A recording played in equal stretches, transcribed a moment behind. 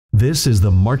This is the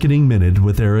Marketing Minute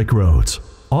with Eric Rhoads,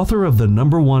 author of the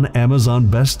 #1 Amazon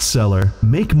bestseller,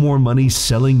 Make More Money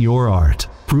Selling Your Art,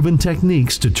 Proven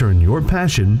Techniques to Turn Your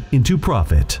Passion into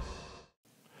Profit.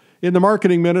 In the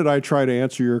Marketing Minute, I try to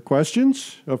answer your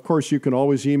questions. Of course, you can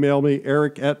always email me,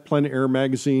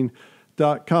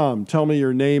 eric@pleinairmagazine.com. Tell me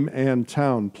your name and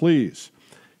town, please.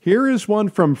 Here is one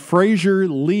from Fraser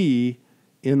Lee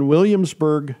in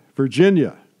Williamsburg,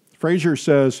 Virginia. Fraser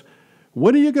says,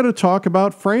 "When are you going to talk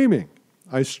about framing?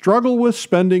 I struggle with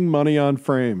spending money on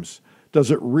frames.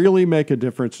 Does it really make a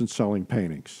difference in selling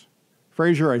paintings?"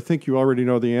 Fraser, I think you already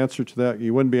know the answer to that.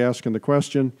 You wouldn't be asking the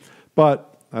question,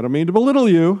 but I don't mean to belittle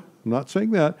you. I'm not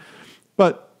saying that.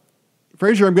 But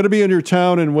Fraser, I'm going to be in your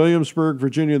town in Williamsburg,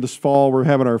 Virginia this fall. We're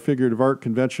having our Figurative Art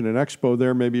Convention and Expo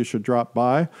there. Maybe you should drop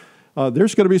by.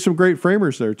 There's going to be some great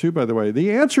framers there too, by the way.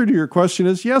 The answer to your question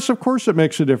is yes, of course it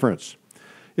makes a difference.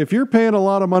 If you're paying a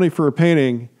lot of money for a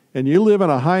painting and you live in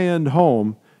a high-end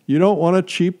home, you don't want a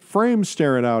cheap frame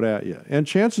staring out at you. And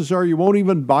chances are you won't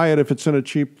even buy it if it's in a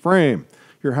cheap frame.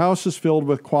 Your house is filled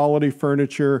with quality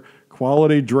furniture,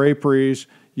 quality draperies.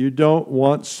 You don't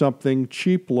want something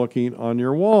cheap-looking on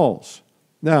your walls.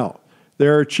 Now,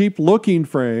 there are cheap-looking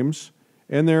frames,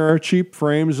 and there are cheap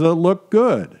frames that look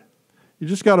good. You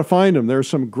just got to find them. There are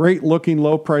some great-looking,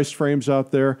 low-priced frames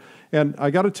out there. And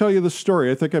I got to tell you the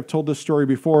story. I think I've told this story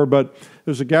before, but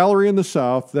there's a gallery in the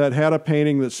South that had a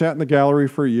painting that sat in the gallery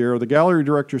for a year. The gallery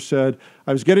director said,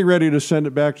 I was getting ready to send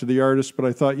it back to the artist, but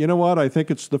I thought, you know what? I think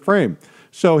it's the frame.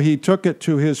 So he took it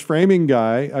to his framing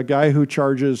guy, a guy who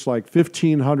charges like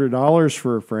 $1,500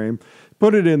 for a frame,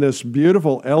 put it in this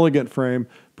beautiful, elegant frame,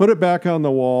 put it back on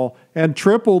the wall, and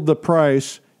tripled the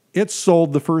price. It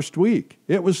sold the first week.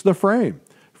 It was the frame.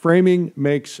 Framing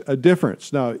makes a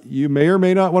difference. Now, you may or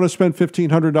may not want to spend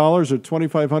 $1,500 or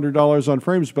 $2,500 on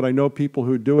frames, but I know people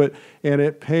who do it, and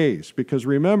it pays. Because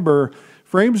remember,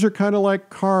 frames are kind of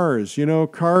like cars. You know,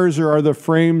 cars are the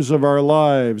frames of our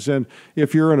lives. And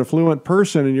if you're an affluent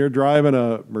person and you're driving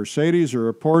a Mercedes or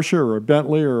a Porsche or a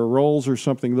Bentley or a Rolls or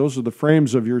something, those are the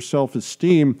frames of your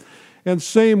self-esteem. And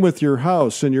same with your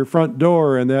house and your front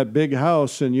door and that big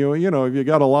house. And you know, if you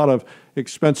got a lot of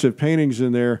expensive paintings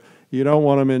in there, you don't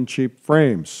want them in cheap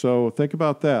frames. So think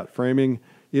about that. Framing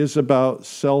is about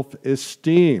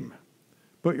self-esteem.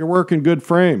 Put your work in good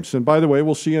frames. And by the way,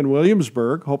 we'll see you in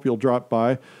Williamsburg. Hope you'll drop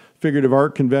by. Figurative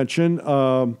Art Convention.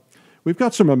 We've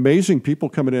got some amazing people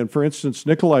coming in. For instance,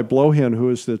 Nikolai Blohin, who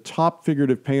is the top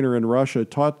figurative painter in Russia,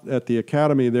 taught at the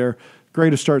academy there,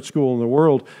 greatest art school in the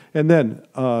world. And then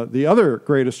the other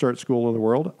greatest art school in the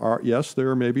world, yes, there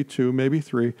are maybe two, maybe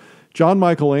three. John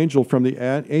Michael Angel from the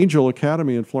Angel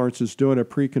Academy in Florence is doing a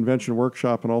pre-convention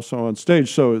workshop and also on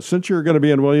stage. So since you're going to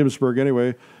be in Williamsburg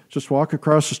anyway, just walk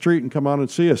across the street and come on and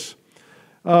see us.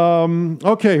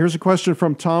 Okay, here's a question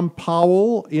from Tom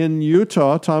Powell in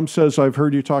Utah. Tom says, I've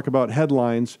heard you talk about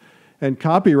headlines and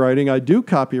copywriting. I do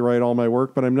copyright all my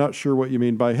work, but I'm not sure what you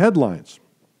mean by headlines.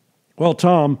 Well,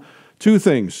 Tom, two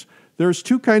things. There's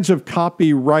two kinds of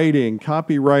copywriting.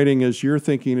 Copywriting, as you're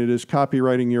thinking it, is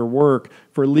copywriting your work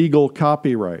for legal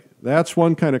copyright. That's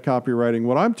one kind of copywriting.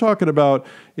 What I'm talking about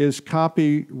is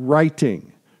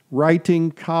copywriting.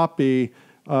 Writing copy,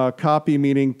 copy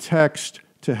meaning text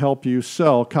to help you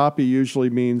sell. Copy usually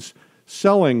means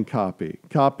selling copy,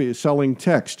 selling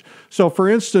text. So for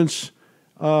instance,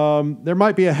 there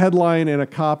might be a headline in a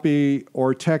copy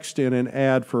or text in an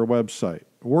ad for a website.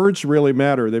 Words really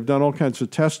matter. They've done all kinds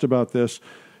of tests about this.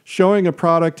 Showing a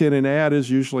product in an ad is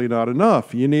usually not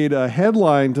enough. You need a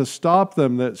headline to stop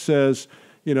them that says,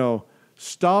 you know,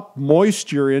 stop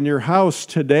moisture in your house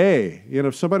today. You know,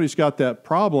 if somebody's got that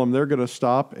problem, they're going to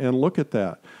stop and look at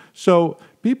that. So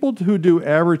people who do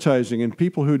advertising and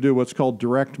people who do what's called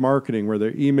direct marketing, where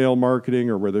they're email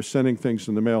marketing or where they're sending things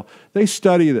in the mail, they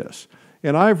study this.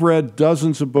 And I've read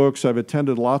dozens of books. I've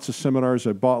attended lots of seminars.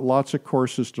 I've bought lots of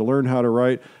courses to learn how to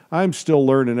write. I'm still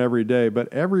learning every day,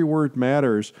 but every word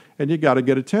matters, and you got to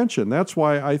get attention. That's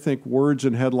why I think words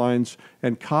and headlines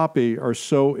and copy are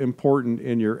so important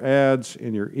in your ads,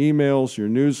 in your emails, your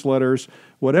newsletters.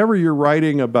 Whatever you're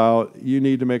writing about, you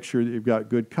need to make sure that you've got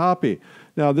good copy.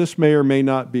 Now, this may or may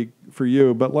not be for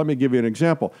you, but let me give you an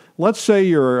example. Let's say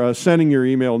you're sending your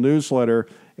email newsletter,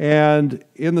 and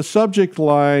in the subject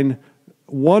line,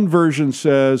 one version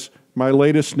says, my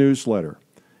latest newsletter.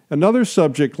 Another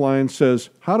subject line says,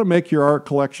 how to make your art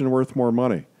collection worth more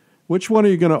money. Which one are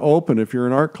you going to open if you're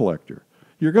an art collector?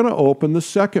 You're going to open the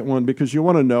second one because you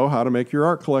want to know how to make your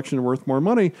art collection worth more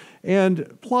money.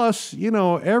 And plus, you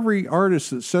know, every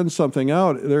artist that sends something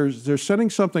out, they're sending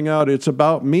something out, it's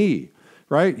about me.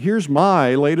 right? Here's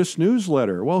my latest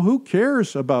newsletter. Well, who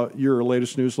cares about your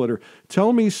latest newsletter?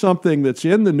 Tell me something that's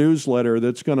in the newsletter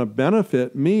that's going to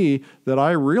benefit me that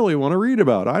I really want to read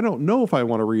about. I don't know if I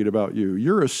want to read about you.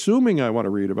 You're assuming I want to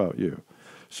read about you.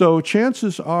 So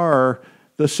chances are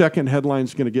the second headline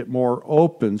is going to get more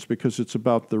opens because it's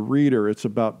about the reader. It's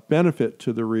about benefit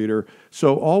to the reader.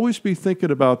 So always be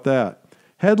thinking about that.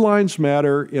 Headlines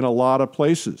matter in a lot of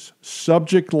places.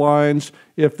 Subject lines,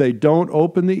 if they don't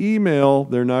open the email,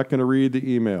 they're not going to read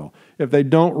the email. If they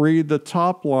don't read the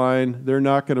top line, they're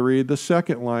not going to read the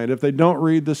second line. If they don't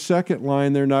read the second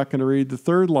line, they're not going to read the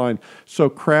third line. So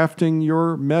crafting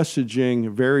your messaging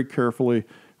very carefully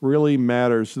really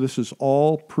matters. This is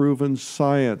all proven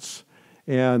science.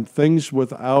 And things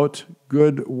without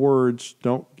good words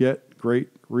don't get great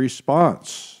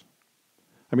response.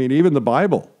 I mean, even the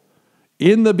Bible.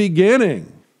 In the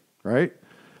beginning, right?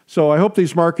 So I hope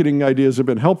these marketing ideas have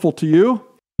been helpful to you.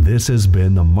 This has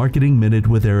been the Marketing Minute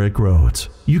with Eric Rhoads.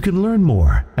 You can learn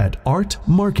more at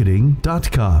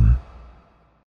artmarketing.com.